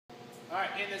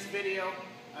Alright, in this video,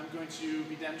 I'm going to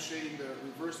be demonstrating the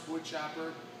reverse wood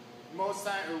chopper. Most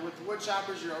time, or with wood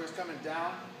choppers, you're always coming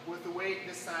down with the weight.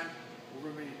 This time,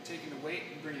 we're going to be taking the weight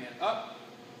and bringing it up.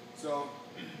 So,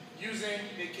 using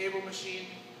a cable machine,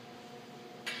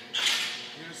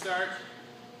 you're going to start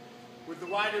with the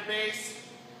wider base,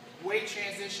 weight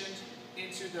transitioned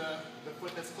into the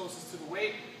foot that's closest to the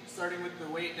weight, starting with the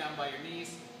weight down by your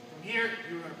knees. From here,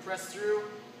 you're going to press through,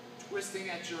 twisting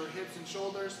at your hips and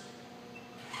shoulders,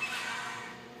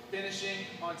 finishing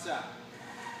on top.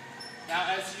 Now,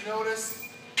 as you notice,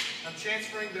 I'm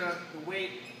transferring the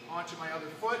weight onto my other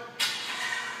foot,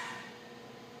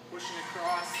 pushing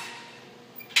across.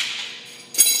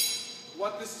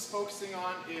 What this is focusing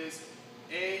on is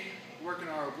working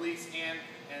our obliques and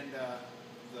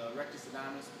the rectus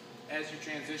abdominis as you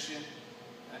transition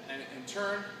and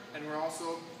turn, and we're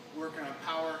also working on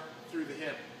power through the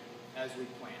hip as we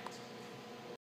plant.